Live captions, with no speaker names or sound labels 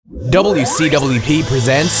WCWP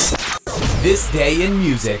presents This Day in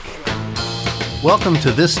Music. Welcome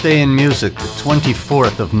to This Day in Music, the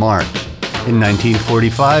 24th of March. In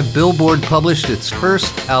 1945, Billboard published its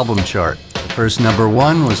first album chart. The first number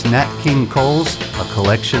one was Nat King Cole's A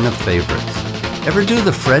Collection of Favorites. Ever do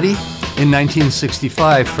the Freddie? In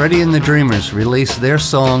 1965, Freddie and the Dreamers released their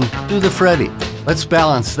song, Do the Freddie. Let's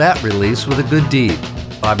balance that release with a good deed.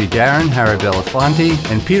 Bobby Darin, Harry Belafonte,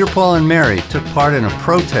 and Peter, Paul, and Mary took part in a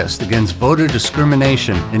protest against voter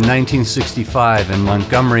discrimination in 1965 in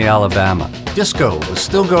Montgomery, Alabama. Disco was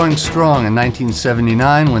still going strong in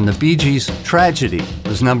 1979 when the Bee Gees' Tragedy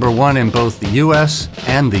was number one in both the US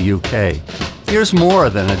and the UK. Here's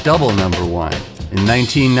more than a double number one. In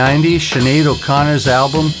 1990, Sinead O'Connor's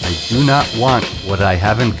album, I Do Not Want What I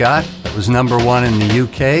Haven't Got, was number one in the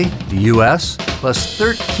UK, the US, plus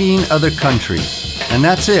 13 other countries. And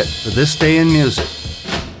that's it for This Day in Music.